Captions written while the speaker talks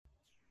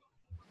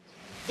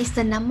It's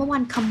the number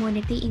one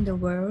commodity in the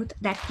world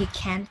that you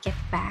can't get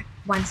back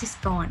once it's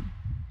gone.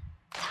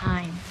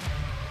 Time.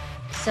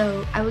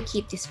 So I will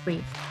keep this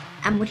brief.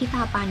 I'm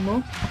Mutita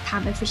Panmuk, a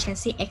time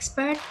efficiency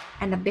expert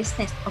and a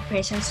business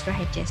operations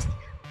strategist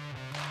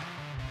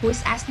who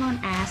is as known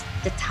as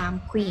the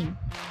Time Queen.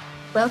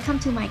 Welcome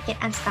to my Get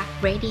Unstuck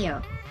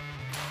Radio.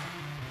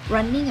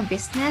 Running a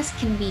business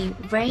can be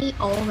very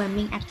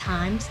overwhelming at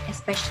times,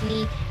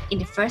 especially in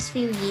the first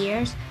few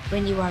years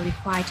when you are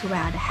required to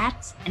wear the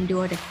hats and do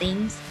other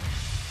things.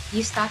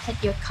 You started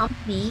your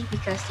company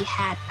because you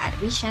had a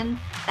vision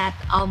that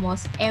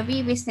almost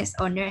every business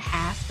owner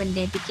has when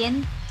they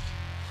begin.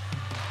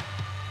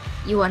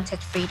 You wanted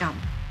freedom,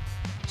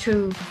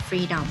 true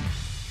freedom.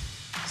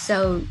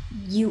 So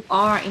you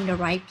are in the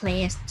right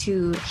place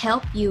to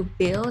help you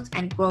build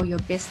and grow your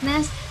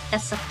business that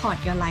support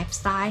your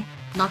lifestyle,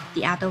 not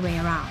the other way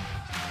around.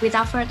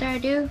 Without further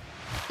ado,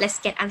 let's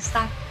get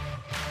unstuck.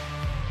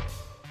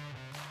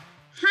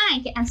 Hi,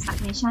 Get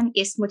Unstuck Nation,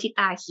 it's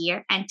Mutita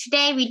here, and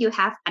today we do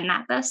have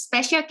another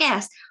special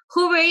guest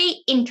who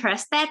really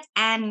interested,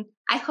 and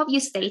I hope you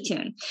stay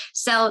tuned.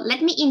 So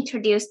let me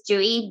introduce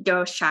Joey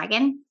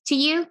Dorshagen to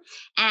you,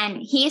 and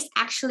he is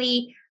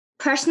actually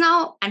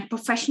personal and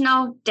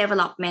professional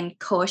development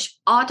coach,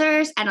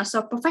 authors, and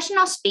also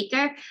professional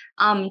speaker.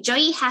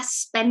 Joey has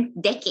spent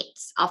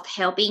decades of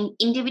helping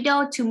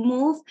individuals to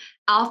move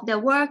out of the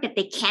work that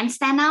they can't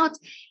stand out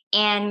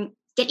and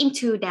get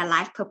into their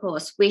life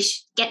purpose,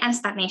 which Get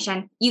Unstuck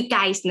Nation, you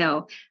guys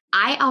know.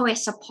 I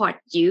always support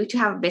you to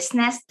have a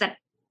business that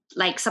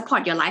like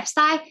support your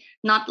lifestyle,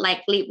 not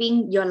like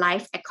living your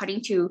life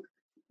according to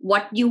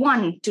what you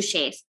want to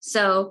chase.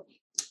 So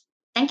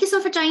thank you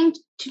so for joining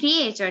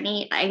today's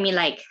journey. I mean,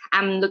 like,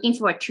 I'm looking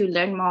forward to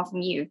learn more from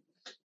you.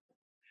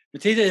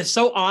 Matita, it's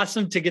so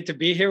awesome to get to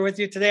be here with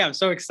you today. I'm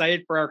so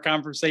excited for our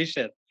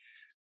conversation.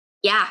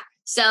 Yeah,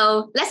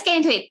 so let's get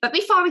into it. But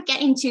before we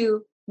get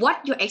into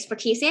what your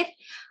expertise is,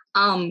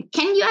 can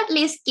you at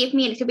least give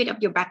me a little bit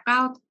of your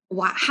background,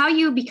 how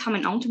you become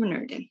an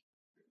entrepreneur then?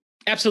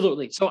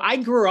 Absolutely. So I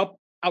grew up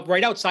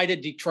right outside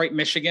of Detroit,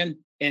 Michigan.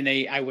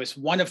 I was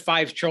one of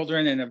 5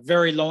 children in a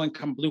very low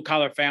income blue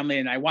collar family.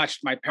 And I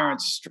watched my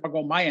parents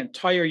struggle my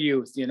entire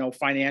youth,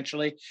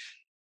 financially.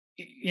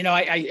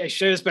 I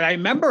share this, but I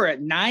remember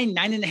at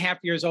 9.5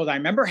 years old, I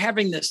remember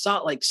having this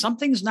thought, like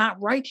something's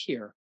not right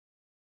here.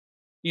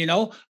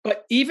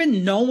 But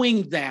even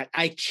knowing that,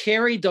 I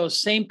carried those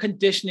same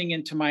conditioning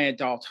into my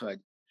adulthood,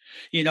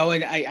 and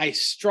I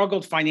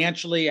struggled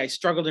financially. I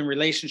struggled in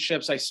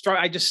relationships.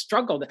 I just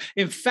struggled.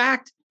 In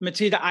fact,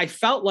 Matilda, I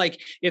felt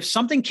like if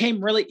something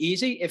came really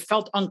easy, it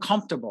felt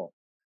uncomfortable.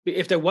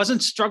 If there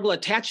wasn't struggle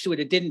attached to it,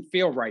 it didn't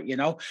feel right,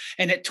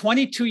 And at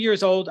 22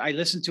 years old, I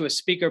listened to a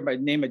speaker by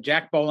the name of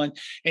Jack Boland,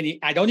 and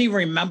I don't even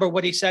remember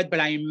what he said,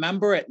 but I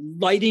remember it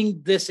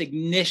lighting this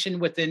ignition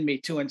within me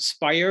to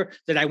inspire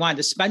that I wanted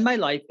to spend my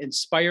life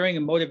inspiring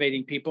and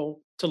motivating people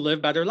to live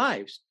better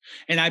lives.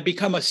 And I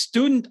become a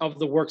student of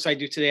the works I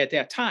do today at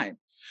that time.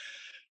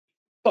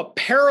 But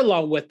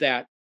parallel with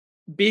that,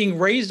 being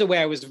raised the way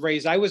I was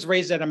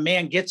raised that a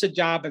man gets a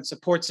job and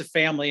supports a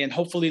family and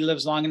hopefully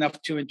lives long enough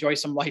to enjoy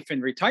some life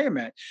in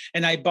retirement.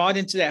 And I bought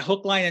into that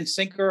hook, line, and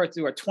sinker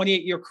through a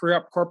 28-year career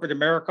up corporate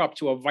America up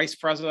to a vice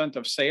president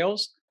of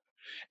sales.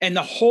 And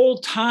the whole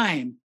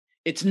time,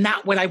 it's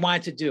not what I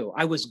wanted to do.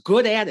 I was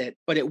good at it,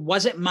 but it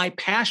wasn't my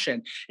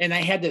passion. And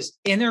I had this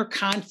inner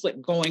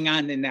conflict going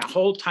on in that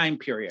whole time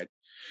period.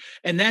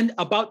 And then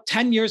about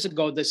 10 years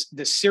ago, this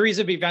series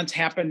of events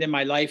happened in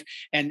my life,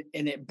 and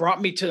it brought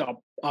me to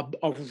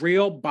a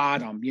real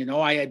bottom.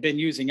 I had been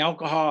using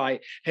alcohol. I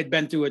had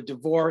been through a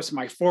divorce.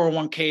 My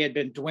 401k had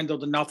been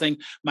dwindled to nothing.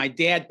 My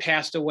dad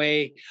passed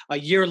away. A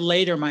year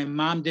later, my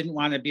mom didn't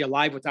want to be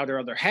alive without her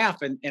other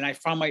half. And I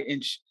found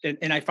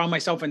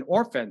myself an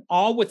orphan,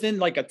 all within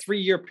like a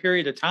 3-year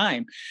period of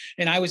time.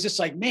 And I was just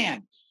like,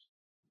 man,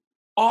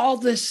 all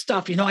this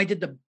stuff, I did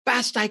the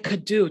best I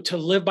could do to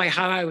live by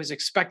how I was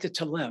expected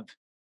to live.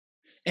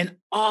 And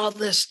all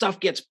this stuff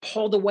gets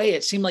pulled away,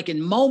 it seemed like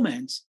in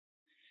moments.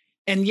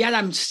 And yet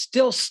I'm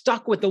still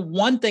stuck with the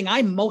one thing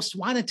I most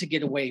wanted to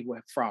get away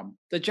from,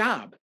 the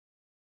job.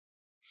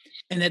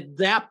 And at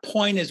that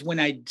point is when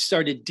I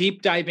started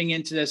deep diving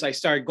into this. I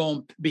started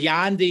going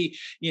beyond the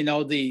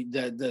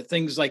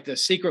things like The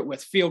Secret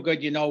with Feel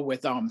Good,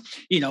 with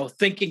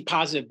thinking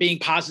positive, being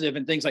positive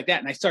and things like that.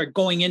 And I started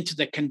going into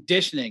the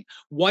conditioning.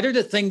 What are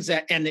the things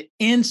that and the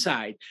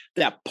inside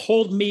that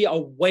pulled me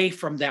away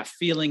from that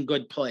feeling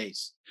good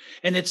place?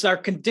 And it's our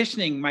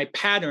conditioning, my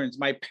patterns,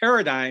 my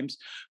paradigms,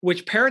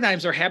 which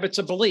paradigms are habits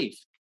of belief.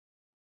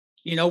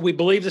 We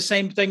believe the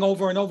same thing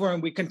over and over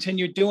and we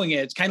continue doing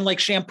it. It's kind of like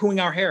shampooing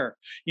our hair.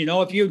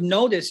 If you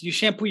notice, you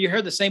shampoo your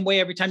hair the same way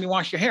every time you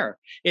wash your hair.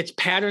 It's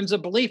patterns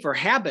of belief or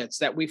habits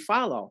that we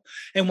follow.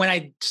 And when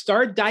I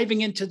started diving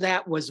into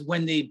that was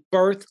when the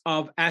birth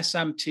of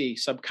SMT,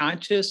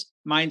 subconscious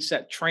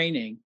mindset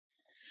training,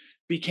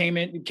 came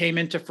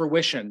into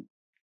fruition.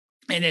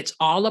 And it's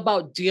all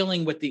about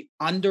dealing with the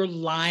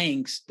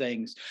underlying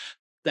things,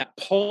 that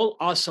pull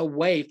us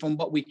away from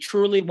what we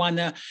truly want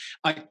to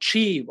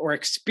achieve or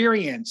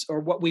experience, or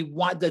what we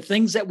want, the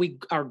things that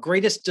our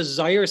greatest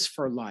desires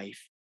for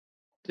life.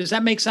 Does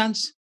that make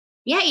sense?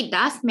 Yeah, it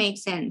does make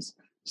sense.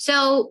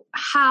 So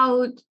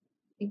how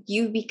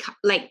you become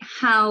like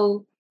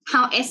how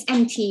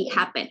SMT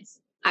happens?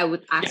 I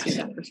would ask you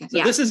that question.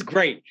 So this is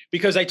great,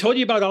 because I told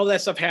you about all that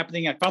stuff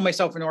happening. I found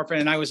myself an orphan,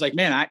 and I was like,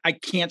 man, I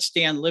can't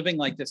stand living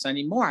like this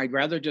anymore. I'd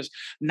rather just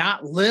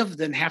not live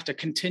than have to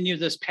continue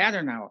this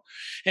pattern out.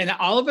 And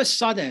all of a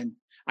sudden,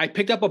 I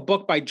picked up a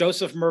book by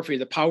Joseph Murphy,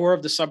 The Power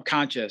of the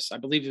Subconscious. I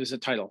believe it was the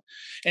title.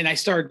 And I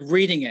started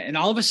reading it. And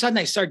all of a sudden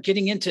I started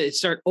getting into it,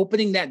 started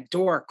opening that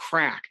door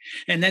crack.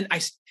 And then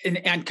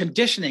and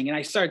conditioning. And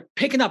I started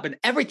picking up, and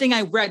everything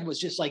I read was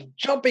just like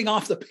jumping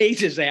off the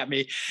pages at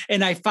me.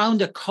 And I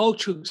found a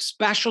coach who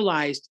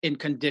specialized in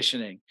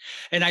conditioning.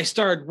 And I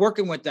started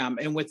working with them.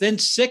 And within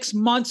 6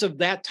 months of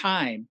that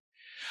time,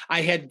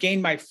 I had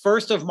gained my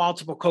first of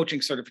multiple coaching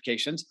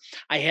certifications.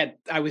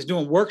 I was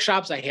doing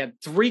workshops. I had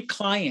 3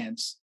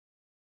 clients.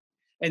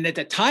 And at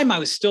the time, I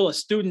was still a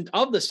student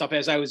of the stuff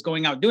as I was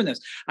going out doing this.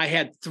 I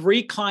had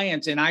 3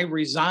 clients, and I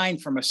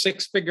resigned from a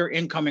 6-figure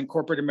income in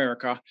corporate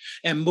America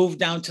and moved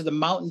down to the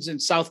mountains in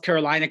South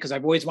Carolina, because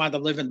I've always wanted to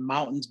live in the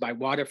mountains by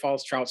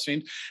waterfalls, trout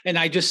streams. And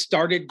I just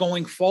started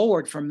going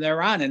forward from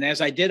there on. And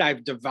as I did,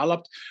 I've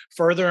developed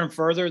further and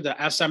further the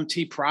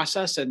SMT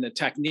process and the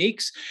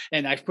techniques.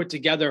 And I've put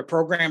together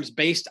programs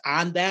based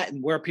on that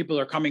and where people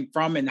are coming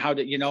from and how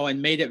to, and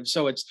made it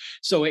so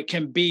it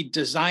can be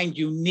designed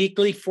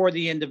uniquely for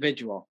the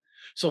individual.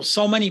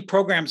 So many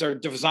programs are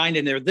designed,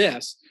 and they're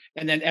this,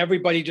 and then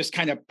everybody just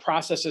kind of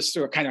processes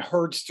through it, kind of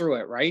herds through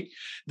it, right?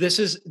 This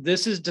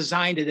is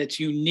designed, and it's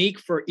unique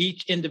for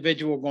each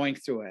individual going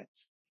through it.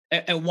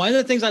 And one of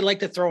the things I'd like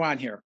to throw on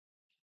here,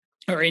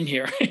 or in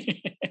here.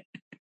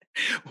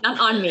 Not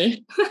on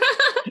me.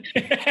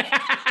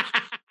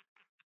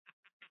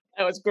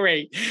 That was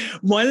great.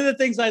 One of the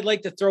things I'd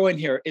like to throw in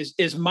here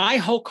is my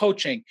whole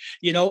coaching.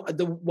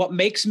 What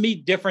makes me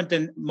different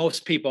than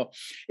most people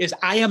is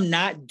I am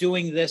not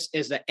doing this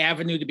as the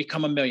avenue to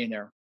become a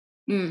millionaire.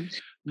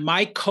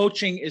 My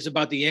coaching is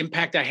about the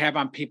impact I have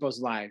on people's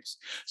lives.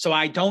 So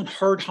I don't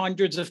herd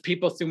hundreds of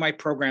people through my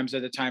programs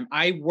at a time.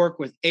 I work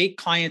with 8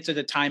 clients at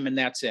a time, and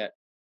that's it.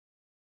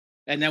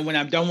 And then when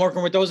I'm done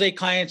working with those 8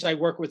 clients, I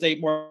work with 8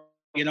 more.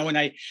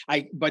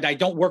 But I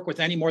don't work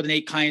with any more than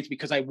 8 clients,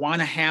 because I want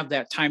to have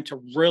that time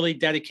to really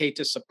dedicate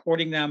to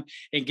supporting them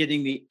and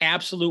getting the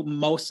absolute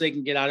most they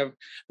can get out of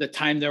the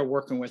time they're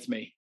working with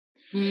me.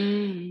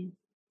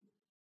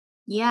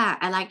 Yeah,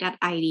 I like that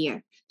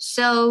idea.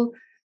 So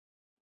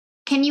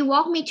can you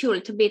walk me through a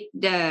little bit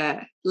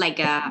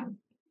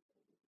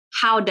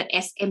how the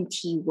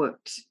SMT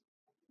works?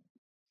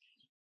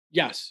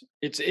 Yes,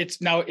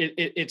 it's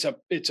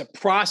a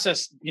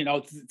process,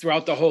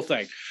 throughout the whole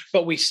thing.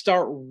 But we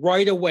start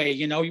right away.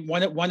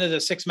 One of the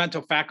 6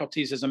 mental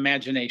faculties is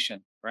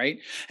imagination, right?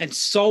 And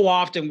so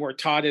often we're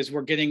taught as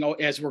we're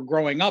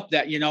growing up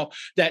that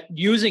that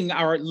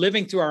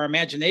living through our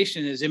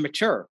imagination is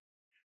immature.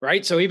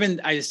 Right. So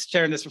even I was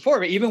sharing this before,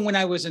 but even when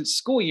I was in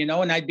school,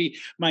 and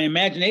my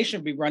imagination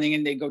would be running,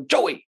 and they go,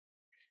 Joey,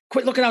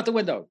 quit looking out the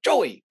window.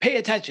 Joey, pay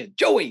attention.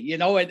 Joey,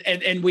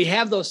 and we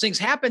have those things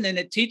happen, and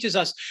it teaches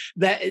us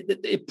that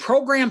it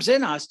programs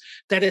in us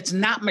that it's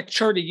not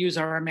mature to use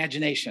our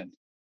imagination.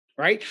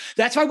 Right.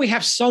 That's why we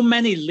have so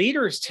many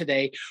leaders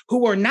today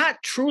who are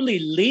not truly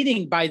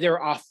leading by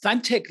their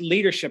authentic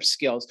leadership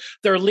skills.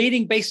 They're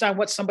leading based on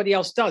what somebody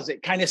else does.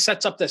 It kind of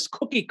sets up this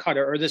cookie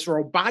cutter or this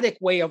robotic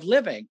way of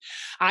living.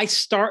 I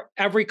start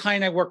every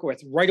client I work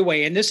with right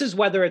away. And this is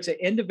whether it's an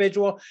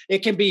individual, it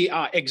can be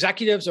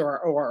executives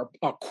or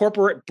a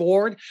corporate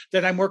board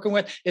that I'm working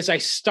with, is I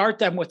start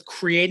them with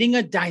creating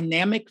a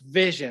dynamic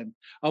vision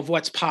of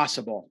what's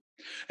possible.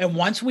 And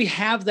once we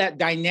have that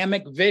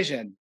dynamic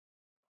vision,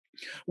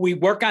 we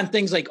work on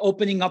things like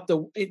opening up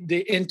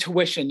the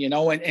intuition,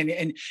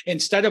 and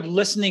instead of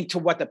listening to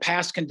what the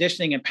past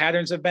conditioning and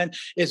patterns have been,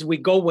 is we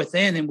go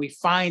within and we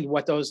find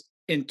what those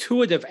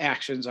intuitive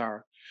actions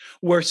are.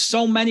 Where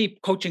so many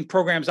coaching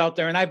programs out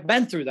there, and I've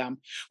been through them,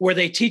 where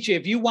they teach you,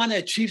 if you want to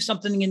achieve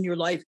something in your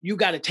life, you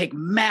got to take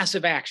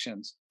massive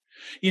actions.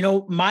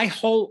 My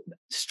whole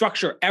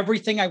structure,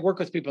 everything I work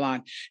with people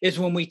on, is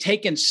when we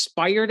take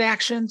inspired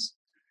actions,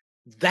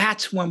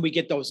 that's when we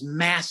get those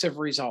massive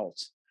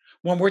results.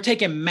 When we're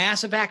taking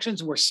massive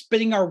actions, we're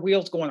spinning our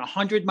wheels going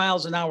 100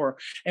 miles an hour,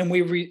 and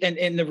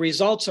and the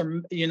results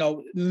are,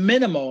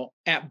 minimal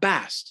at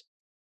best.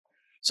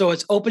 So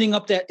it's opening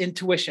up that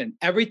intuition.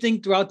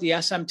 Everything throughout the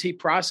SMT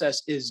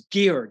process is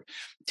geared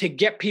to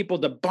get people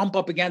to bump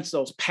up against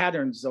those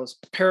patterns, those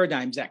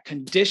paradigms, that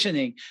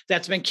conditioning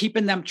that's been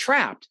keeping them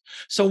trapped.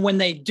 So when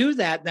they do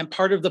that, then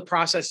part of the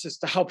process is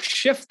to help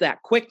shift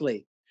that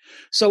quickly.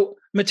 So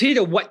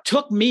Matita, what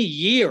took me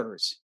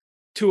years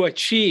to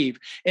achieve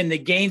and the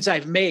gains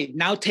I've made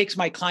now takes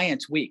my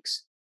clients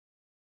weeks.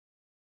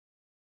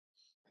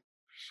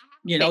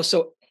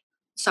 So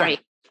sorry.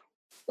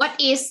 What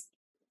is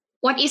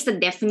the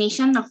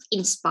definition of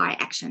inspire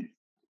action?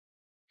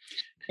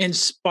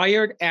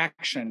 Inspired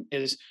action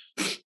is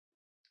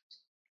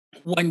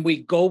when we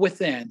go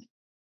within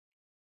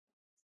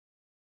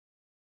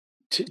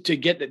to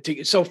get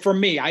the, so for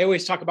me, I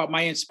always talk about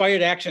my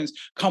inspired actions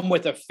come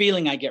with a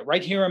feeling I get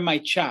right here in my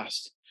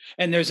chest,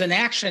 and there's an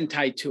action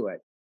tied to it.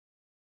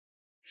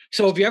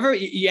 So if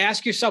you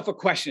ask yourself a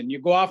question, you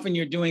go off and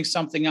you're doing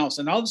something else,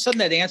 and all of a sudden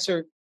that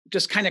answer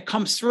just kind of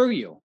comes through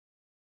you.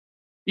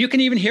 You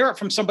can even hear it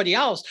from somebody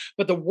else,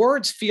 but the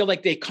words feel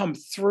like they come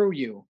through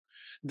you.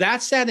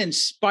 That's that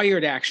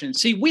inspired action.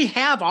 See, we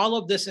have all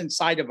of this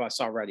inside of us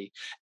already.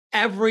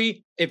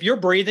 If you're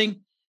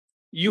breathing,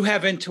 you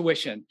have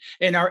intuition,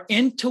 and our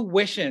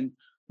intuition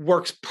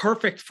works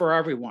perfect for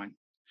everyone.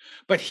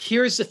 But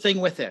here's the thing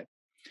with it.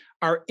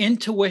 Our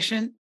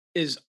intuition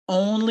is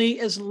only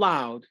as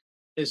loud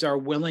as our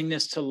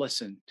willingness to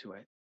listen to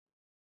it.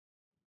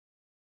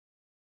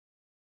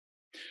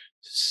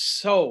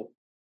 So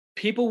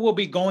people will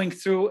be going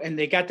through and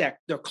they got that,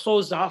 they're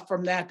closed off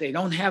from that. They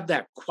don't have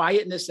that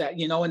quietness that,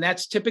 and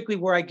that's typically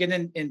where I get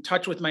in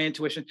touch with my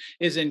intuition,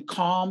 is in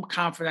calm,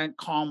 confident,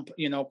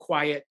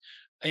 quiet,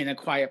 in a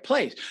quiet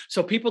place.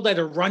 So people that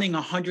are running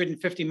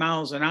 150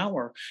 miles an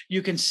hour,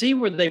 you can see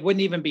where they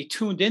wouldn't even be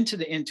tuned into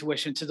the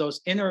intuition, to those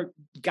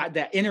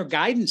that inner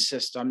guidance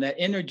system, that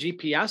inner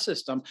GPS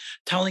system,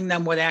 telling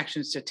them what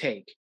actions to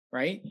take,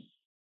 right?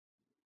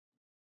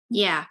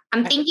 Yeah,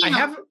 I'm thinking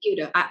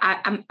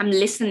I'm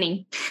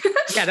listening.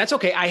 Yeah, that's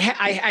okay. I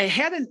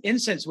had an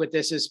instance with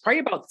this. Is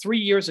probably about 3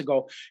 years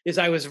ago. Is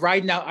I was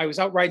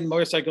out riding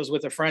motorcycles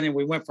with a friend, and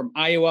we went from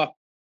Iowa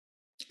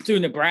through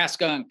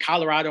Nebraska and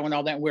Colorado and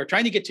all that. And we were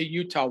trying to get to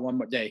Utah one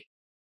more day.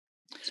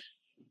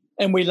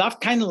 And we left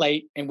kind of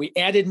late, and we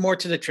added more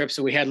to the trip,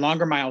 so we had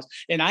longer miles.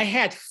 And I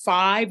had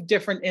 5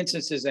 different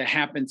instances that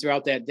happened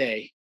throughout that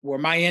day where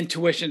my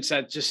intuition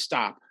said, just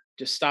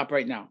stop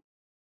right now.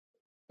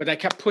 But I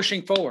kept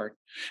pushing forward.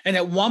 And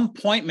at one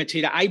point,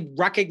 Matita,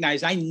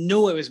 I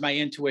knew it was my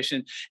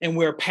intuition. And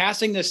we were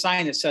passing the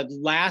sign that said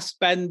last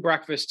bed and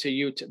breakfast to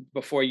Utah,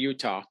 before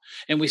Utah.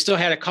 And we still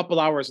had a couple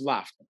hours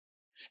left.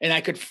 And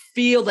I could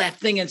feel that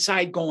thing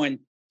inside going,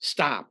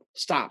 stop.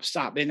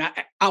 And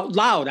out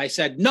loud, I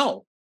said,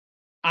 no,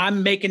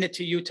 I'm making it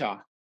to Utah.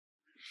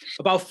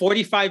 About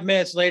 45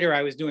 minutes later,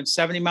 I was doing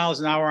 70 miles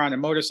an hour on a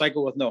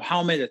motorcycle with no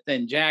helmet, a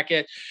thin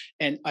jacket,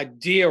 and a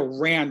deer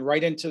ran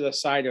right into the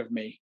side of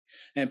me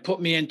and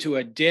put me into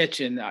a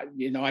ditch. And,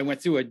 I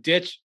went through a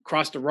ditch,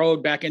 crossed the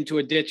road, back into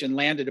a ditch, and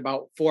landed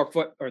about 4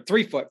 foot or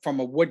 3 foot from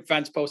a wood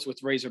fence post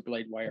with razor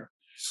blade wire.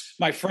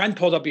 My friend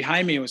pulled up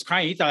behind me and was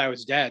crying. He thought I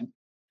was dead.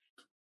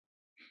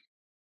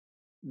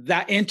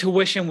 That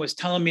intuition was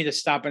telling me to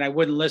stop, and I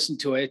wouldn't listen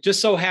to it. It just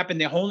so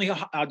happened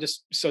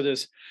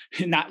there's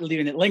not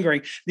leaving it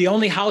lingering. The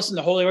only house in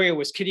the whole area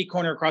was kitty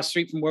corner across the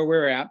street from where we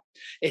were at.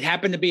 It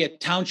happened to be a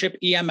township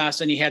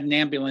EMS, and he had an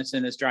ambulance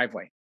in his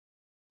driveway.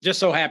 Just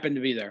so happened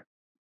to be there.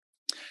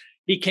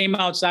 He came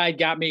outside,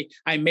 got me.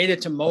 I made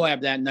it to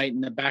Moab that night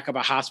in the back of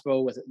a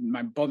hospital with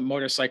my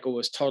motorcycle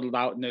was totaled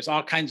out. And there's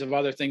all kinds of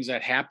other things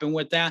that happen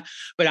with that.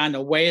 But on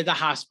the way to the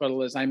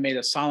hospital, I made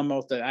a solemn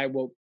oath that I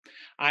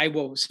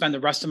will spend the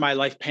rest of my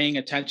life paying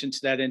attention to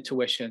that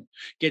intuition,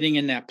 getting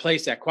in that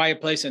place, that quiet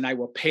place, and I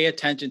will pay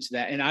attention to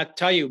that. And I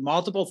tell you,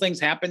 multiple things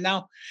happen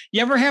now.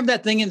 You ever have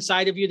that thing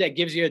inside of you that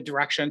gives you a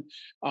direction?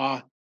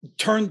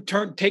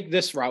 Take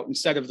this route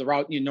instead of the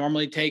route you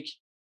normally take.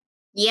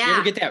 Yeah. You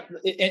ever get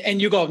that? And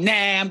you go, nah,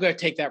 I'm going to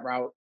take that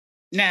route.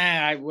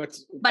 Nah.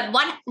 But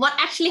what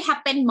actually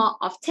happened more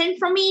often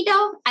for me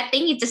though, I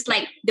think it's just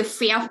like the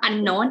fear of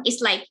unknown.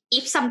 It's like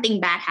if something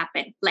bad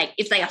happened, like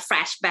it's like a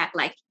flashback,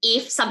 like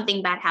if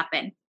something bad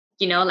happened,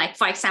 like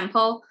for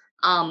example,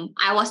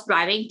 I was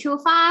driving too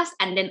fast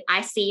and then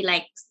I see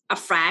like a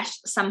flash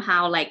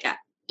somehow, like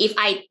if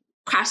I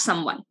crash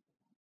someone,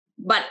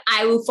 but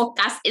I will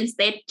focus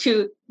instead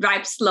to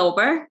drive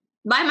slower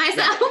by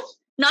myself. Yeah.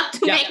 Not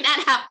to make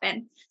that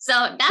happen.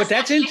 But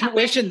that's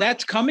intuition.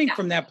 That's coming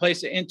from that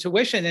place of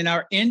intuition. And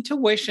our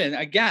intuition,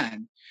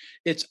 again,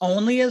 it's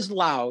only as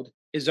loud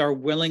as our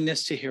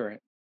willingness to hear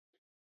it.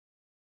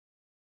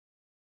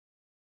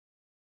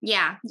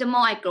 Yeah. The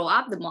more I grow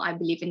up, the more I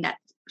believe in that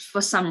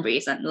for some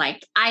reason.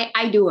 Like,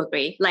 I do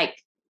agree. Like,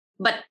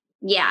 but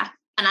yeah.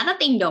 Another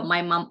thing though,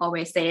 my mom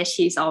always says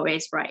she's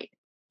always right.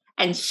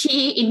 And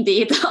she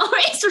indeed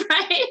always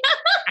right.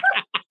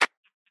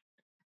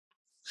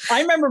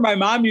 I remember my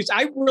mom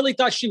I really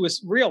thought she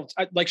was real.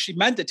 Like she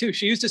meant it too.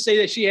 She used to say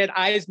that she had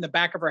eyes in the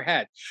back of her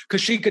head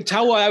because she could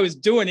tell what I was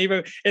doing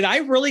and I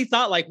really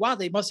thought like, wow,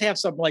 they must have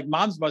some, like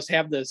moms must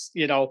have this,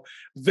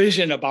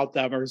 vision about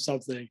them or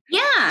something.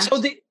 Yeah.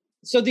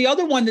 So the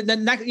other one, the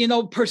next,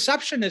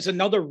 perception is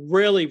another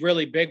really,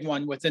 really big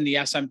one within the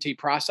SMT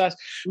process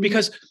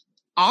because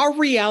our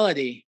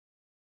reality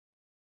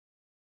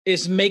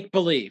is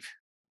make-believe.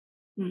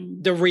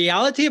 The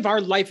reality of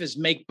our life is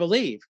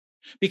make-believe.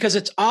 Because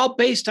it's all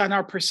based on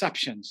our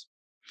perceptions.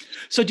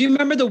 So do you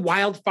remember the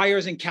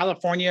wildfires in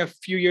California a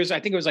few years, I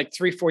think it was like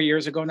 3-4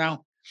 years ago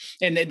now?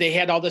 And they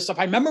had all this stuff.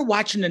 I remember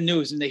watching the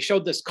news and they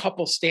showed this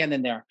couple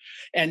standing there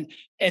and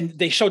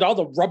they showed all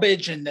the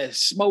rubbish and the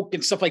smoke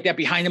and stuff like that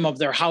behind them of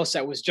their house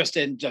that was just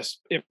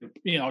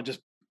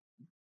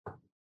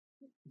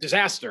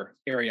disaster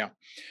area.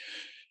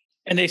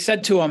 And they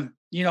said to him,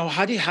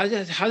 how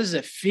does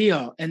it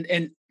feel?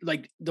 And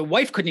like the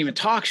wife couldn't even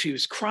talk. She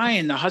was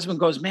crying. The husband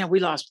goes, man, we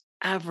lost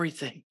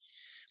everything.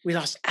 We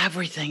lost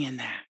everything in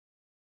that.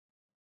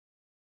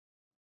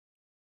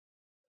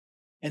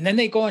 And then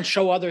they go and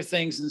show other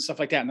things and stuff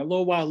like that. And a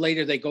little while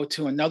later, they go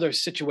to another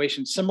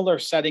situation, similar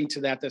setting to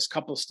that. This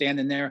couple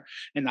standing there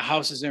and the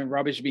house is in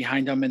rubbish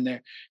behind them. And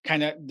they're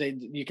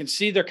you can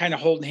see they're kind of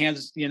holding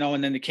hands,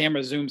 and then the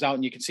camera zooms out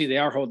and you can see they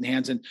are holding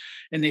hands. And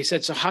they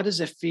said, so how does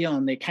it feel?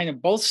 And they kind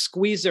of both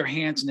squeeze their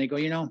hands and they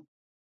go,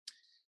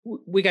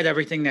 we got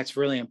everything that's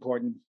really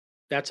important.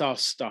 That's all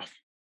stuff.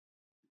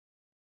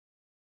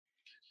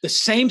 The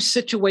same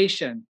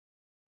situation.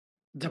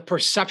 The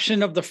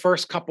perception of the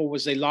first couple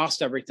was they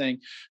lost everything.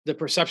 The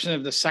perception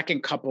of the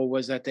second couple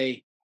was that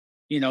they,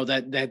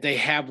 that they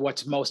have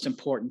what's most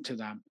important to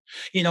them.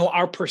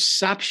 Our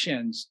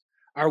perceptions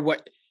are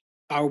what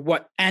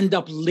end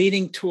up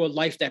leading to a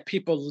life that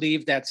people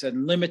leave that's a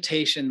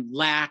limitation,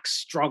 lack,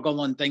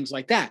 struggle, and things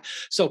like that.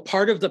 So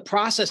part of the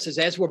process is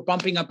as we're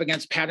bumping up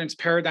against patterns,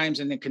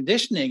 paradigms, and the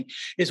conditioning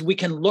is we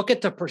can look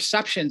at the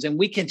perceptions and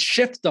we can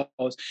shift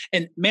those.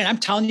 And man, I'm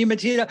telling you,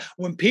 Matita,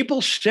 when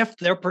people shift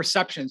their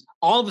perceptions,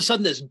 all of a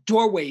sudden this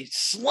doorway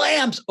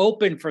slams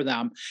open for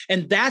them.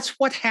 And that's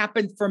what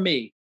happened for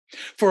me.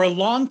 For a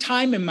long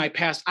time in my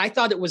past, I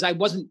thought I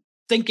wasn't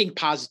thinking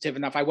positive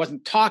enough. I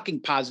wasn't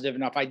talking positive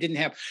enough. I didn't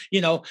have,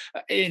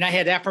 and I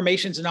had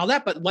affirmations and all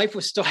that, but life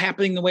was still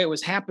happening the way it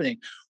was happening.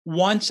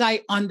 Once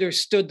I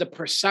understood the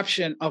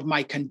perception of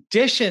my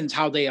conditions,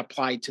 how they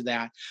applied to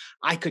that,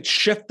 I could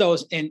shift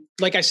those. And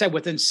like I said,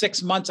 within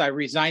 6 months, I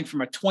resigned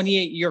from a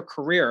 28-year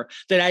career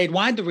that I had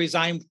wanted to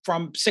resign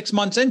from 6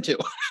 months into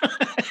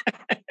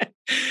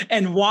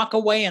and walk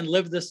away and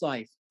live this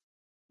life.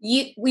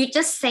 We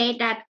just say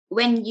that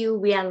when you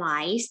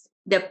realize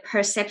the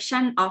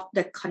perception of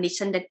the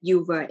condition that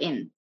you were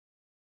in,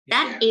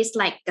 that is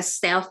like the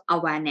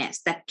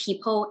self-awareness that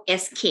people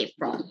escape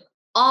from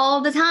all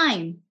the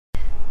time.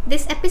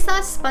 This episode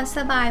is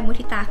sponsored by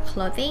Mutita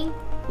Clothing,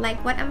 like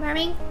what I'm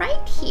wearing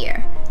right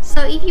here.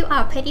 So if you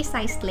are a petty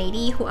sized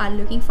lady who are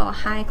looking for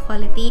high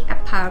quality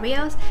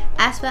apparels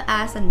as well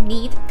as a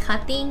neat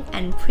cutting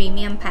and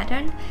premium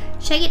pattern,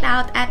 check it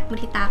out at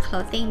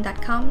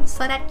mutitaclothing.com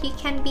so that you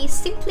can be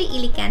simply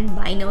elegant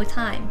by no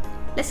time.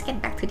 Let's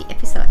get back to the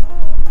episode.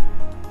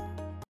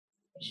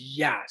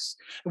 Yes.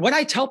 What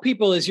I tell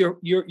people is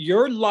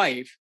your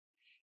life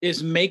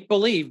is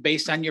make-believe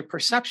based on your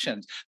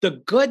perceptions.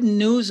 The good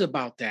news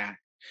about that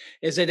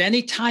is at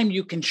any time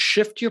you can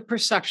shift your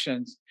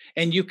perceptions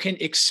and you can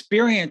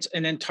experience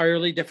an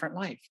entirely different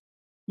life.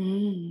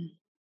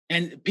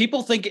 And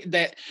people think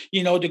that,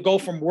 to go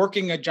from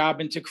working a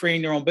job into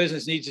creating their own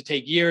business needs to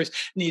take years,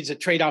 needs to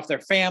trade off their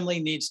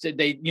family,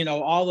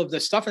 all of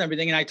this stuff and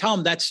everything. And I tell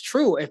them that's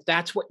true if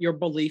that's what your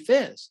belief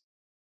is.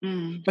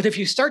 But if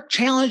you start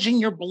challenging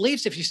your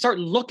beliefs, if you start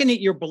looking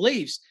at your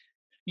beliefs,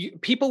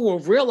 people will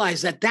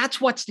realize that that's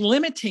what's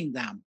limiting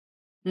them.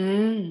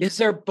 Is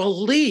their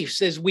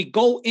beliefs as we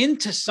go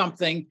into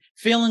something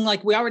feeling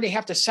like we already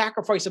have to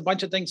sacrifice a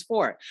bunch of things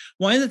for it.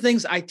 One of the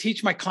things I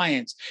teach my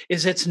clients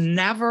is it's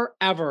never,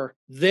 ever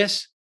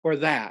this or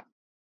that.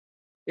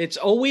 It's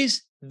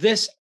always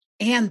this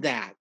and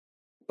that.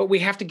 But we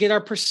have to get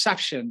our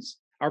perceptions,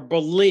 our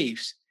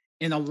beliefs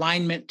in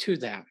alignment to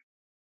that.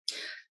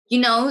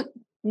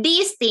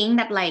 These things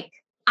that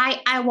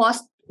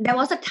there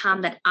was a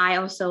time that I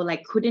also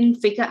couldn't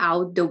figure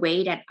out the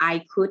way that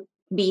I could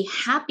be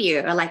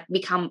happier or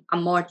become a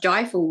more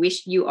joyful,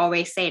 which you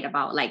always said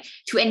about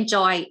to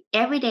enjoy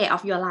every day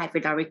of your life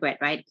without regret,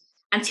 right?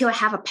 Until I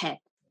have a pet,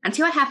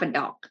 until I have a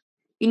dog.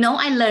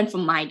 I learned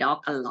from my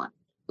dog a lot.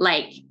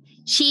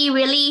 She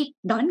really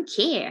don't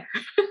care.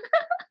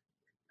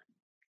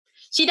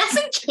 She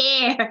doesn't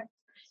care.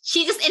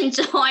 She just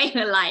enjoy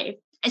her life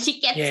and she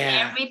gets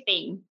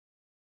everything.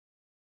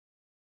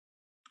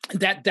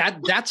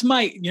 That's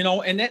my,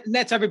 and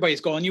that's everybody's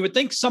goal. And you would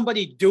think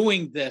somebody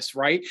doing this,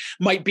 right,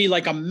 might be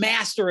like a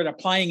master at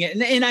applying it.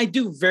 And I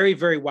do very,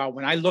 very well.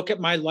 When I look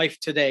at my life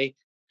today,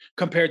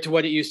 compared to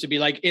what it used to be,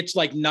 it's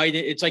like night.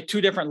 It's like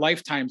two different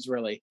lifetimes,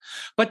 really.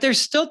 But there's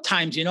still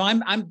times,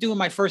 I'm doing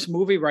my first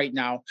movie right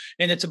now,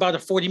 and it's about a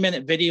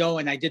 40-minute video,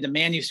 and I did the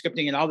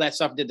manuscripting and all that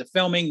stuff, did the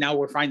filming. Now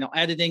we're final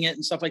editing it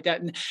and stuff like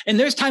that. And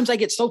there's times I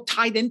get so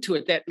tied into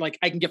it that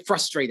I can get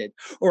frustrated,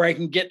 or I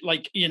can get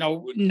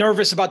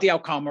nervous about the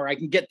outcome, or I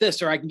can get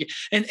this, or I can get,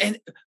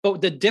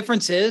 but the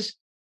difference is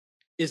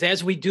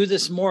as we do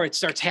this more, it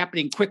starts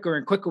happening quicker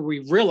and quicker. We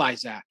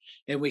realize that,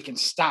 and we can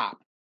stop,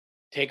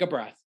 take a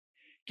breath,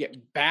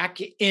 get back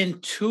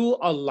into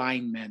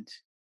alignment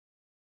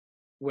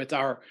with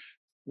our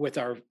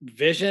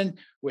vision,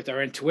 with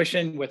our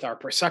intuition, with our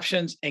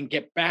perceptions, and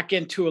get back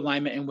into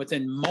alignment. And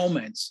within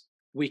moments,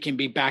 we can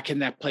be back in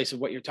that place of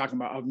what you're talking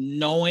about, of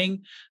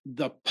knowing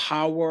the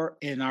power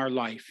in our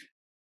life.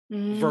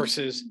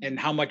 versus, and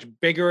how much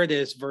bigger it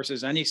is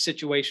versus any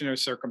situation or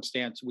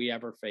circumstance we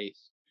ever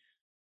face.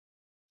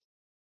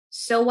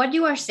 So what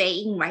you are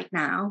saying right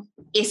now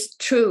is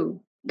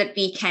true, that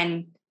we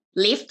can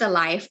live the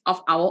life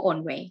of our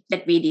own way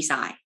that we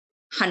decide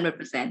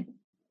 100%.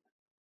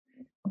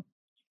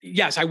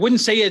 Yes, I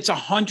wouldn't say it's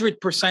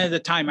 100% of the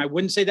time. I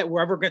wouldn't say that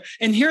we're ever going to.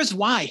 And here's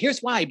why.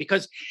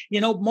 Because,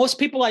 most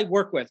people I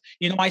work with,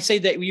 I say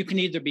that you can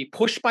either be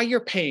pushed by your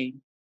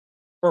pain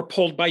or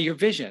pulled by your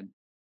vision.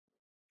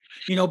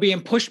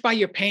 Being pushed by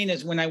your pain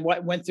is when I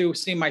went through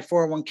seeing my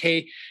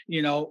 401k,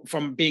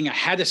 from being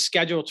ahead of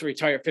schedule to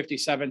retire at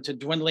 57 to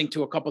dwindling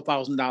to a couple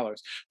 $1,000s,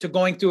 to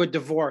going through a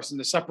divorce and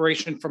the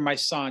separation from my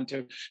son,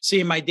 to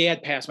seeing my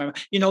dad pass.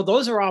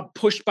 Those are all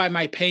pushed by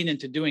my pain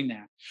into doing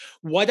that.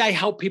 What I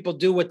help people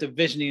do with the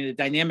visioning, the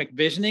dynamic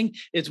visioning,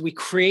 is we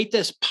create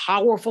this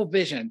powerful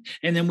vision,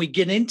 and then we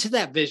get into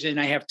that vision.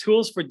 I have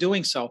tools for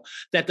doing so,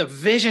 that the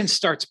vision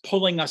starts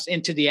pulling us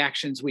into the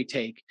actions we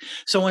take.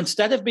 So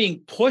instead of being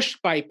pushed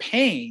by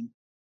pain,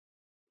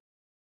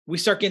 we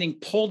start getting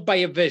pulled by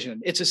a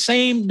vision. It's the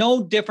same,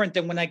 no different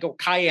than when I go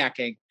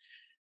kayaking.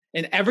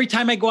 And every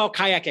time I go out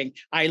kayaking,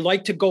 I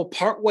like to go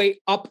partway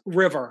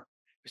upriver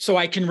so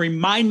I can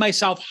remind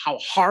myself how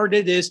hard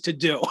it is to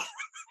do.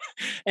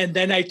 And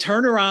then I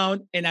turn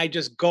around and I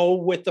just go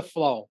with the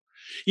flow,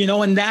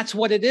 and that's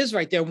what it is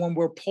right there. When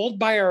we're pulled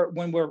by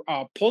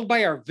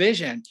our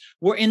vision,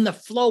 we're in the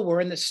flow.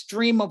 We're in the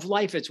stream of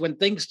life. It's when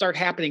things start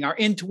happening. Our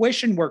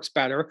intuition works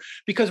better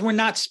because we're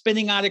not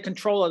spinning out of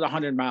control at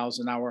 100 miles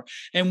an hour,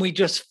 and we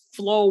just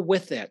flow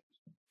with it.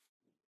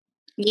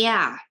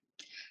 Yeah.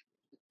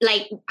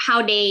 Like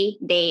how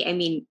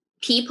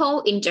people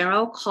in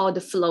general call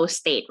the flow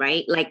state,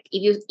 right? Like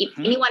if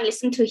anyone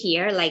listen to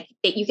here, like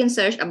you can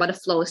search about the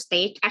flow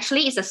state.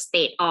 Actually, it's a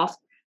state of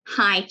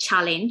high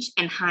challenge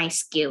and high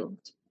skill.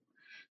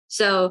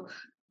 So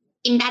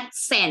in that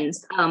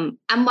sense, I'm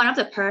one of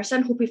the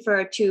person who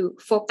prefer to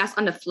focus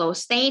on the flow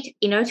state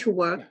in order to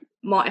work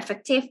more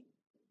effective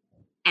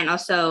and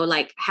also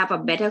like have a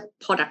better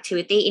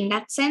productivity in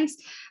that sense,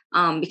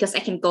 because I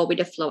can go with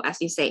the flow,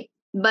 as you say.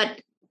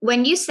 But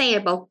when you say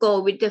about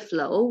go with the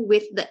flow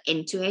with the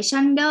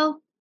intuition though,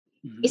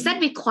 is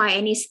that require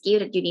any skill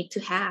that you need to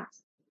have?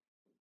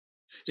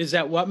 Is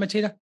that what,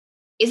 Matina?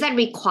 Is that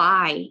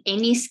require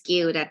any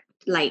skill that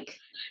like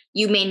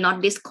you may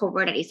not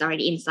discover that is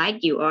already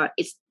inside you, or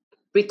it's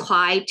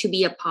required to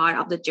be a part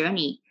of the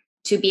journey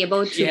to be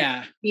able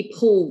to be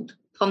pulled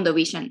from the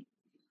vision?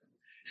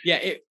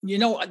 Yeah,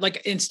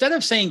 like instead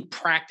of saying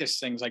practice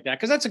things like that,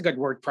 because that's a good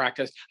word,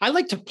 practice, I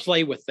like to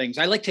play with things.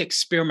 I like to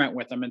experiment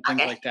with them and things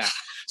like that.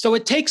 So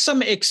it takes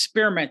some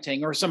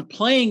experimenting or some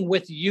playing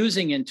with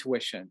using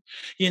intuition,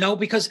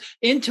 because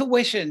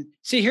intuition,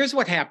 see, here's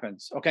what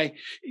happens. Okay.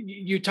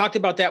 You talked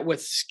about that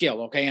with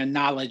skill, okay, and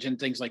knowledge and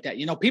things like that.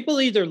 People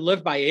either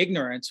live by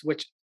ignorance,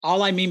 which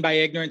all I mean by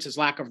ignorance is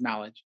lack of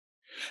knowledge.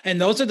 And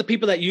those are the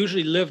people that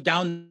usually live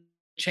down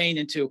chain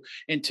into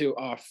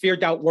fear,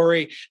 doubt,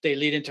 worry. They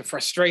lead into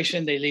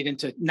frustration. They lead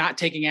into not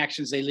taking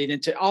actions. They lead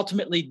into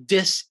ultimately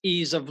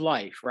dis-ease of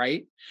life,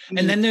 right? Mm-hmm.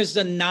 And then there's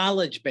the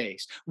knowledge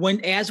base.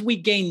 As we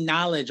gain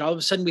knowledge, all of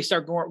a sudden we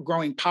start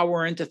growing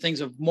power into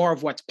things of more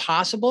of what's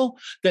possible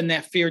than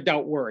that fear,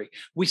 doubt, worry.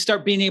 We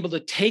start being able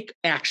to take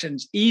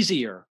actions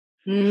easier.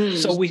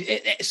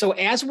 So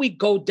as we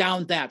go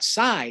down that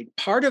side,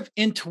 part of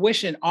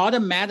intuition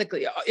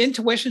automatically,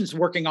 intuition's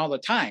working all the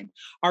time.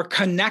 Our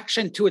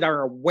connection to it,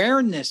 our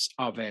awareness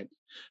of it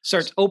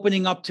starts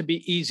opening up to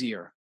be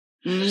easier.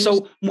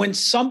 So when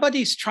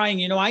somebody's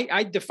trying,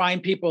 I define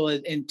people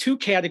in two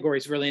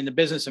categories really in the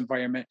business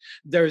environment.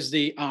 There's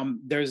the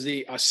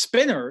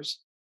spinners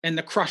and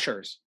the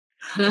crushers.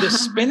 The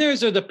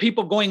spinners are the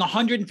people going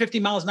 150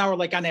 miles an hour,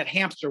 like on that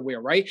hamster wheel,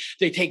 right?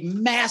 They take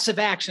massive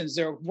actions.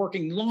 They're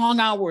working long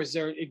hours.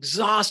 They're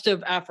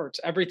exhaustive efforts,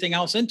 everything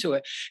else into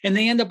it. And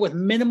they end up with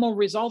minimal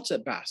results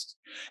at best.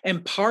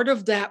 And part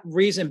of that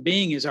reason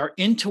being is our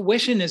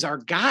intuition is our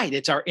guide.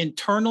 It's our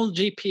internal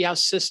GPS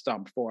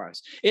system for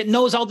us. It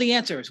knows all the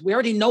answers. We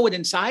already know it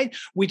inside.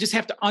 We just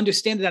have to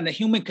understand it on the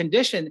human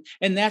condition.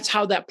 And that's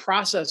how that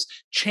process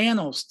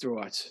channels through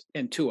us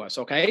and to us.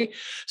 Okay.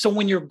 So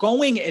when you're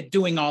going at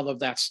doing all of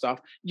that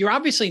stuff, you're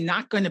obviously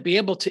not going to be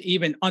able to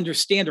even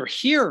understand or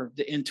hear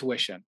the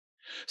intuition.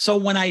 So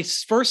when I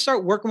first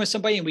start working with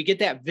somebody and we get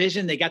that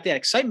vision, they got that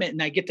excitement,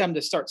 and I get them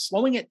to start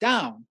slowing it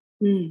down.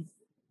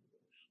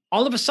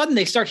 All of a sudden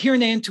they start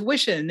hearing the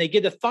intuition and they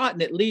get a thought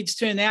and it leads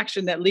to an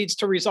action that leads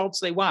to results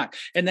they want.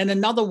 And then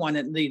another one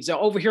that leads, they'll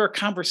overhear a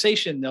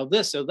conversation, they'll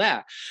this or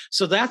that.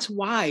 So that's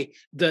why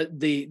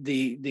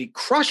the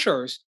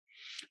crushers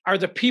are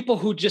the people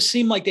who just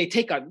seem like they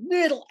take a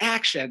little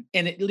action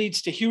and it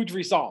leads to huge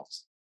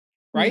results,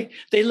 right?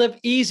 They live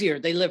easier,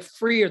 they live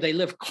freer, they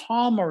live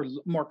calmer,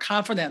 more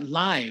confident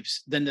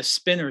lives than the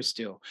spinners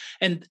do.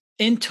 And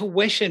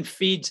intuition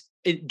feeds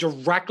it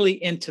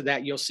directly into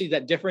that. You'll see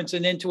that difference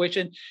in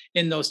intuition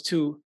in those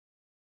two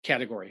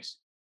categories.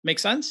 Make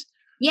sense?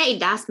 Yeah, it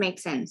does make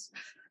sense.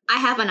 I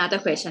have another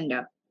question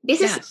though.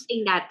 This is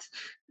something that,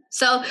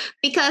 so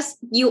because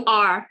you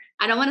are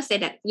I don't want to say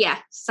that. Yeah,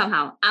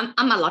 somehow I'm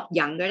a lot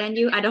younger than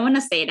you. I don't want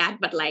to say that,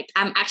 but like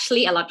I'm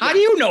actually a lot How younger.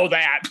 do you know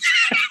that?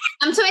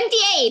 I'm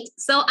 28,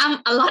 so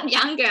I'm a lot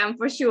younger, I'm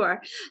for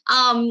sure.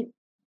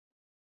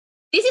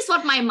 This is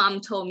what my mom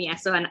told me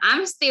as well, and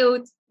I'm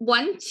still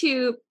want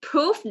to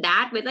prove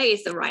that whether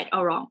it's right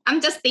or wrong.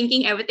 I'm just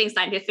thinking everything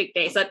scientific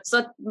day,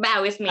 so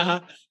bear with me.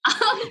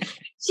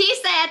 She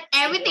said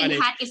everything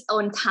had its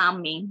own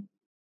timing,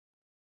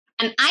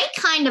 and I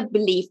kind of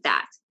believe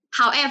that.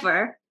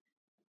 However,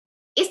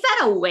 is that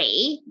a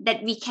way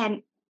that we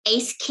can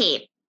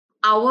escape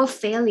our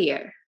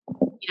failure?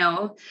 You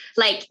know,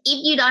 like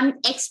if you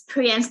don't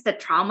experience the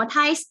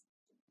traumatized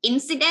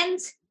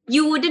incident,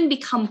 you wouldn't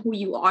become who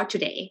you are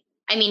today.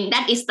 I mean,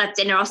 that is the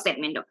general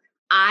statement though.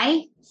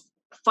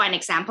 For an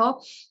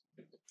example,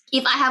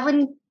 if I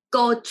haven't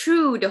go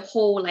through the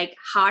whole like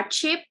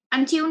hardship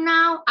until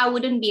now, I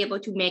wouldn't be able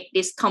to make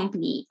this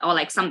company or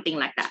like something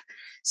like that.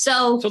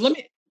 So let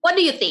me, what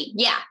do you think?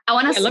 Yeah, I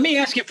want to. Let me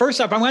ask you first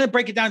off. I want to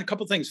break it down a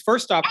couple of things.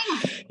 First off,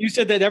 you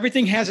said that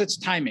everything has its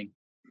timing.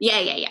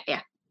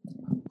 Yeah.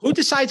 Who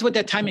decides what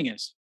that timing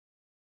is?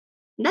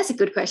 That's a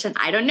good question.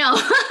 I don't know.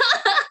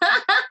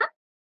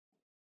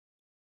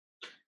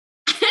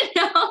 I don't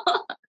know.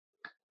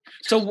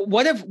 So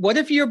what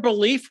if your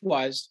belief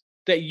was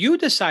that you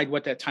decide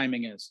what that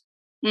timing is?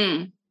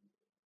 That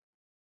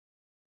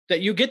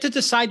you get to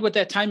decide what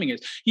that timing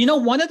is. You know,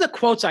 one of the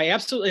quotes I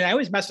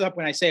always mess it up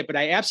when I say it, but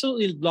I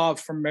absolutely love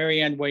from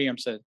Marianne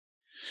Williamson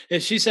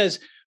is she says,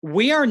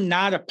 we are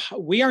not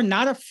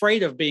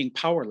afraid of being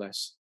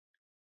powerless.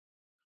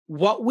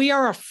 What we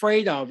are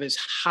afraid of is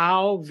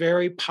how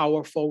very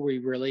powerful we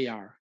really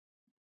are.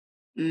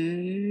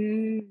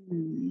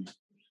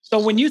 So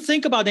when you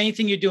think about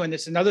anything you do, and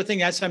this is another thing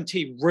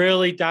SMT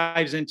really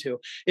dives into,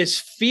 is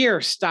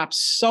fear stops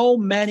so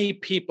many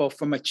people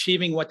from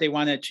achieving what they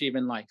want to achieve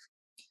in life.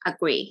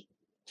 Agree.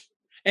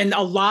 And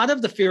a lot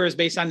of the fear is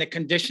based on the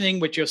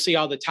conditioning, which you'll see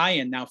all the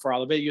tie-in now for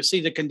all of it. You'll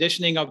see the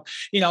conditioning of,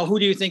 who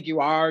do you think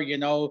you are?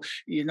 How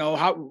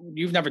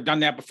you've never done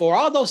that before.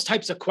 All those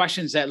types of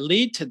questions that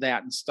lead to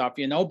that and stuff,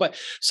 But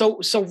so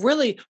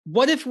really,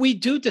 what if we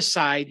do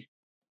decide?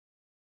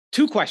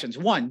 Two questions.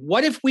 One,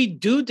 what if we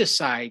do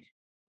decide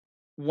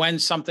when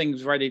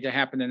something's ready to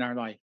happen in our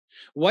life?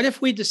 What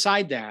if we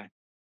decide that?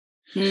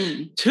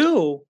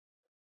 Two,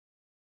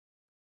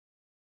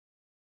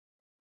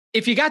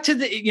 if you got to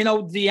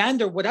the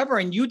end or whatever,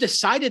 and you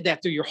decided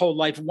that through your whole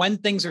life when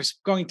things are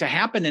going to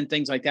happen and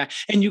things like that,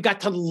 and you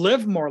got to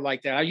live more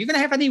like that, are you going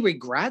to have any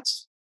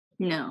regrets?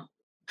 No.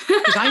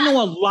 Because I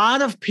know a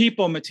lot of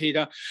people,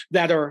 Matita,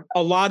 that are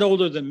a lot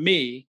older than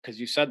me, because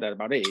you said that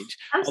about age,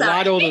 a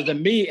lot older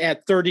than me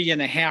at 30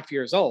 and a half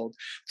years old,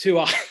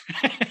 to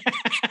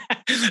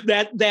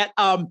that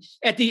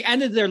at the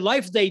end of their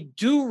life, they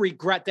do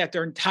regret that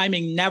their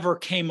timing never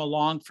came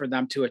along for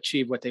them to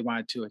achieve what they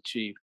wanted to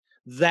achieve.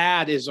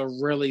 That is a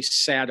really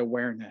sad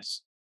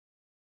awareness.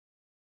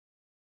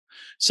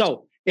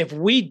 So if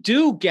we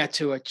do get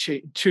to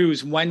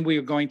choose when we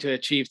are going to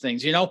achieve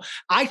things,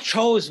 I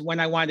chose when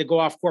I wanted to go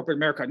off corporate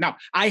America. Now,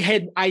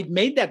 I'd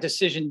made that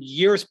decision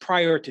years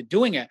prior to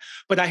doing it,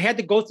 but I had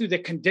to go through the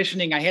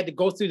conditioning. I had to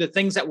go through the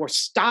things that were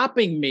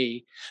stopping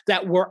me,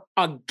 that were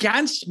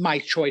against my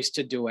choice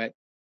to do it,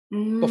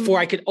 before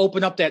I could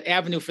open up that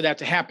avenue for that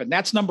to happen.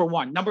 That's number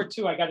one. Number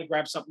two, I got to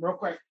grab something real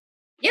quick.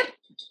 Yep.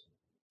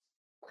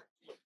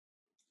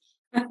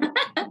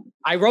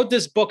 I wrote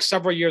this book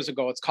several years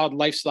ago. It's called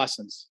Life's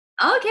Lessons.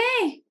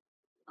 Okay.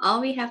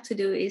 All we have to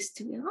do is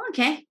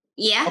okay.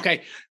 Yeah.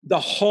 Okay. The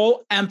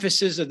whole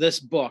emphasis of this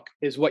book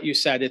is what you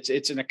said.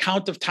 It's an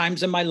account of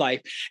times in my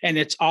life, and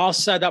it's all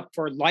set up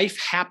for life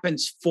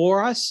happens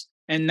for us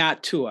and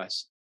not to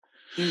us.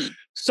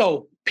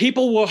 So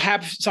people will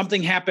have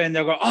something happen and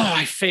they'll go, oh,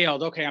 I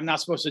failed. Okay, I'm not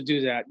supposed to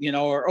do that,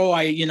 or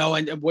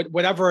and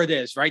whatever it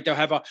is, right? They'll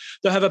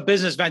have a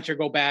business venture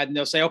go bad and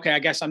they'll say, okay, I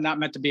guess I'm not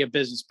meant to be a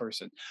business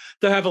person.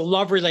 They'll have a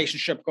love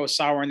relationship go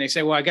sour and they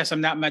say, well, I guess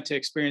I'm not meant to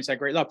experience that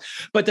great love.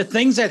 But the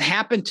things that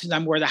happen to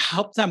them were to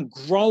help them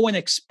grow and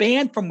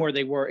expand from where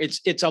they were.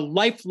 It's a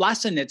life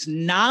lesson. It's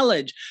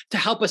knowledge to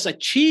help us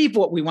achieve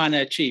what we want to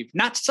achieve,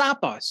 not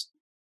stop us.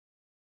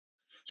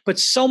 But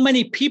so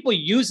many people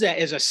use that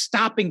as a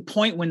stopping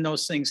point when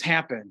those things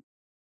happen.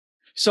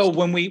 So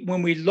when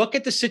we look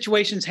at the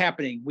situations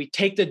happening, we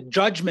take the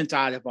judgment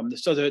out of them.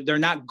 So they're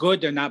not good,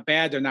 they're not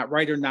bad, they're not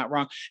right or not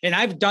wrong. And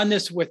I've done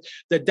this with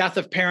the death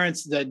of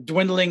parents, the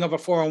dwindling of a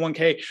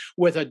 401k,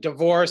 with a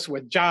divorce,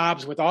 with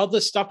jobs, with all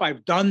this stuff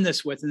I've done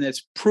this with, and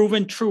it's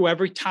proven true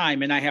every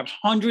time. And I have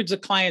hundreds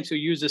of clients who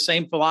use the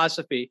same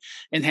philosophy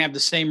and have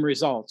the same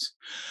results.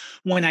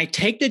 When I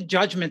take the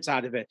judgments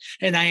out of it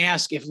and I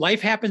ask, if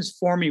life happens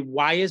for me,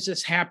 why is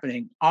this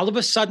happening? All of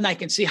a sudden, I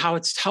can see how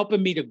it's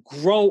helping me to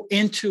grow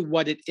into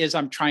what it is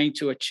I'm trying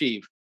to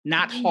achieve,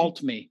 not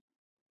halt me.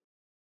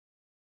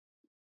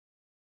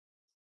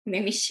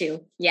 Made me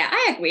chill. Yeah,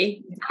 I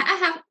agree.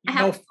 I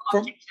have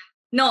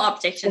no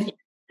objection.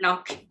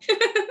 No.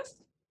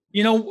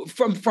 You know,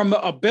 from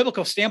a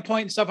biblical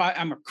standpoint and stuff,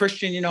 I'm a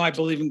Christian. You know, I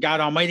believe in God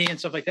Almighty and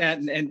stuff like that.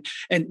 And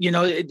you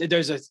know,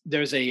 there's a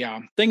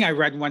thing I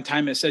read one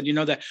time that said, you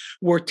know, that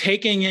we're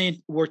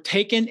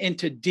taken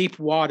into deep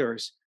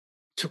waters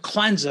to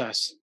cleanse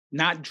us,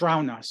 not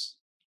drown us.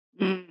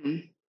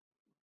 Mm.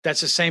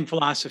 That's the same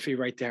philosophy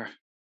right there.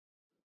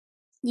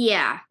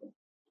 Yeah,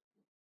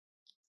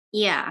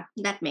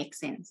 that makes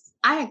sense.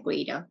 I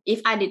agree though.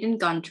 If I didn't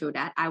gone through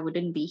that, I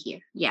wouldn't be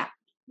here. Yeah.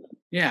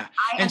 Yeah.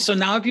 And so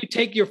now if you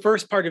take your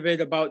first part of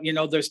it about, you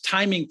know, there's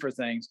timing for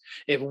things.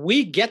 If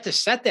we get to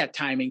set that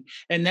timing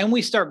and then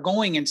we start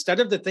going,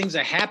 instead of the things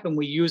that happen,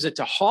 we use it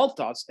to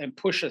halt us and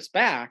push us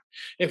back.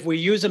 If we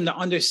use them to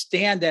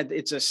understand that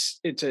they're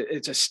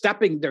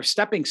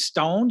stepping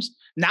stones,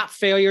 not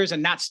failures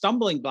and not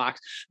stumbling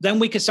blocks, then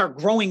we can start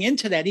growing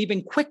into that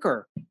even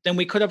quicker than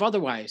we could have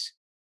otherwise.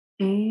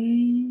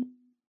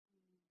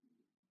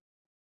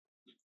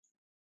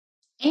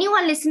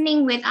 Anyone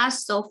listening with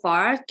us so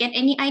far get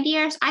any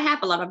ideas? I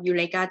have a lot of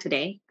Eureka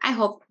today. I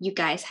hope you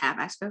guys have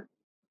as well.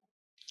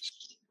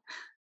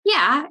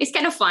 Yeah, it's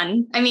kind of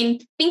fun. I mean,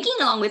 thinking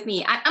along with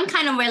me, I'm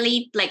kind of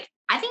really like,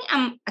 I think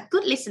I'm a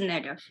good listener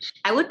though.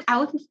 I would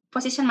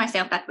position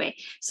myself that way.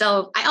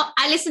 So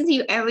I listen to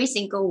you every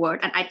single word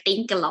and I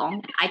think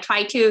along. I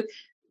try to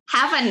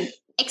have an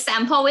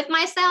example with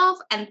myself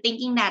and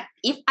thinking that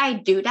if I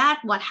do that,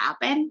 what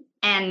happened?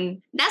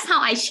 And that's how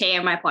I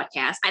share my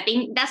podcast. I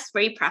think that's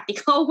very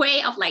practical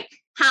way of like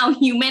how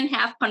humans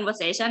have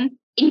conversation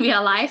in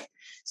real life.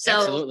 So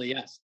absolutely,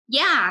 yes.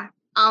 Yeah.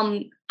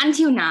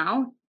 Until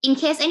now, in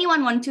case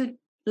anyone want to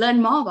learn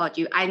more about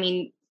you, I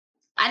mean,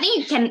 I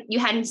think you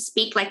can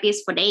speak like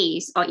this for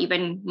days or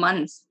even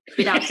months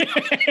without because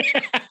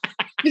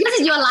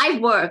it's your life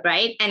work,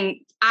 right? And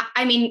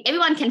I mean,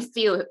 everyone can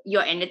feel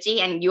your energy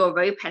and you're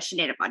very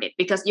passionate about it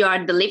because you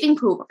are the living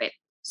proof of it.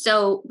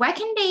 So where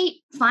can they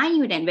find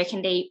you then? Where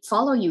can they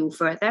follow you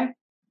further?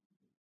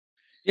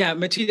 Yeah,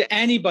 Matita,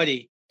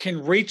 anybody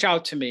can reach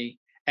out to me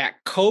at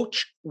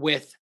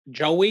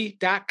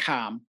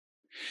coachwithjoey.com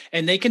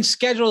and they can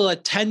schedule a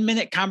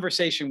 10-minute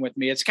conversation with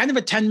me. It's kind of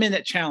a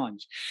 10-minute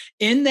challenge.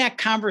 In that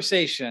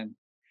conversation,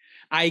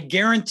 I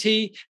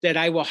guarantee that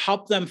I will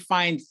help them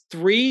find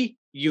 3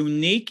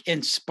 unique,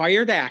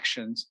 inspired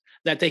actions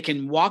that they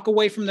can walk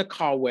away from the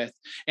call with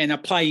and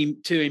apply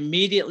to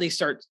immediately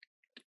start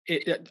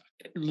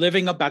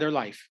living a better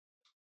life.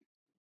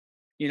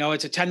 You know,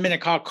 it's a 10-minute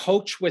call,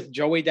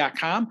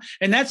 coachwithjoey.com.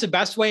 And that's the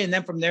best way. And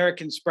then from there, it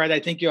can spread. I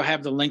think you'll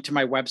have the link to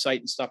my website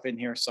and stuff in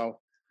here. So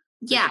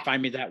you can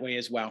find me that way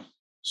as well.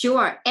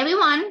 Sure.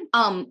 Everyone,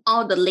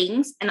 all the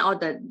links and all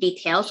the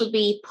details will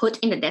be put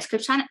in the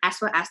description as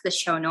well as the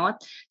show note.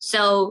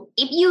 So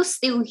if you're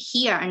still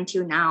here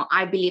until now,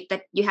 I believe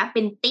that you have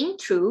been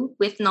think through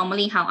with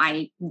normally how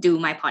I do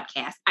my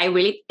podcast. I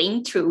really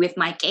think through with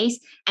my case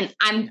and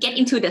I'm getting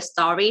into the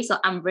story. So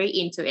I'm very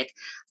into it.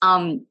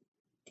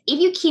 If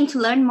you're keen to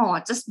learn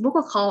more, just book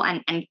a call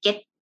and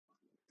get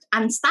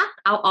unstuck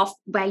out of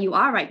where you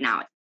are right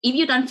now. If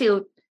you don't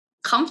feel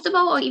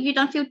comfortable or if you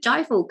don't feel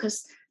joyful,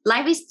 because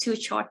life is too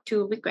short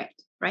to regret,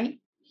 right?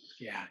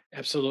 Yeah,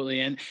 absolutely.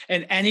 And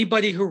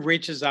anybody who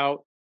reaches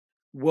out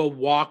will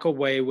walk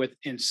away with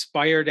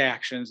inspired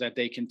actions that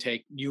they can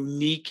take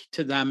unique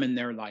to them in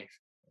their life.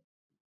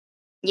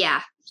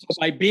 Yeah. So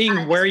by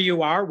being where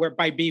you are,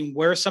 by being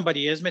where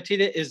somebody is,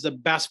 Matita, is the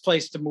best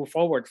place to move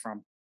forward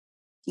from.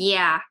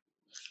 Yeah.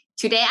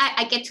 Today,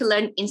 I get to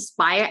learn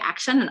inspire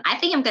action, and I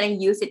think I'm going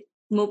to use it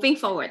moving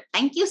forward.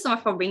 Thank you so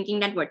much for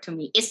bringing that word to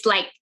me. It's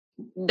like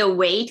the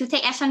way to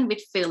take action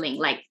with feeling.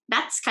 Like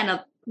that's kind of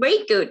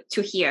very good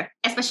to hear,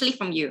 especially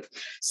from you.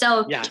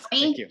 So yeah,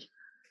 thank you.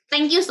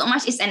 Thank you so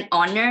much. It's an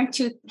honor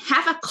to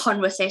have a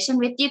conversation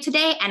with you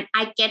today, and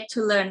I get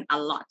to learn a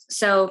lot.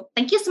 So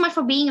thank you so much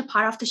for being a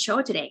part of the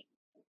show today.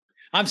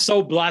 I'm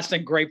so blessed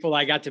and grateful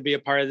I got to be a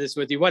part of this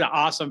with you. What an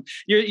awesome,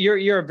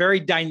 you're a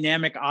very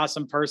dynamic,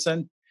 awesome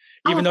person,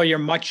 even though you're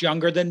much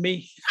younger than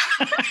me.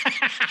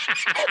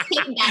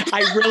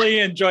 I really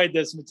enjoyed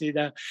this,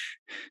 Matita.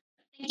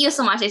 Thank you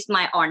so much. It's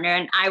my honor,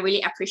 and I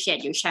really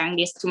appreciate you sharing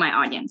this to my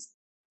audience.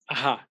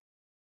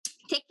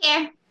 Take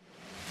care.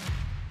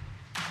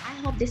 I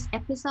hope this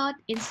episode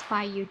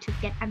inspires you to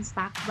get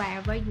unstuck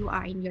wherever you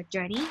are in your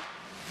journey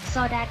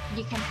so that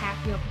you can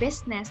have your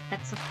business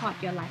that support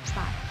your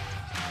lifestyle.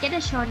 Get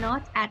a show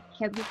notes at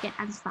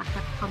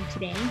helpyougetunstuck.com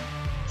today.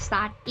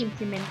 Start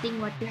implementing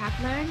what you have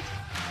learned.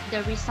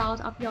 The result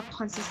of your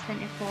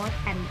consistent effort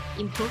and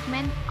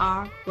improvement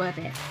are worth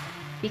it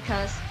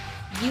because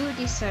you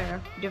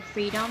deserve the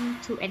freedom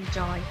to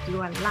enjoy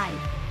your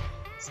life.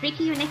 Speak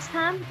to you next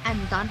time,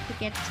 and don't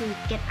forget to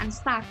get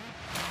unstuck.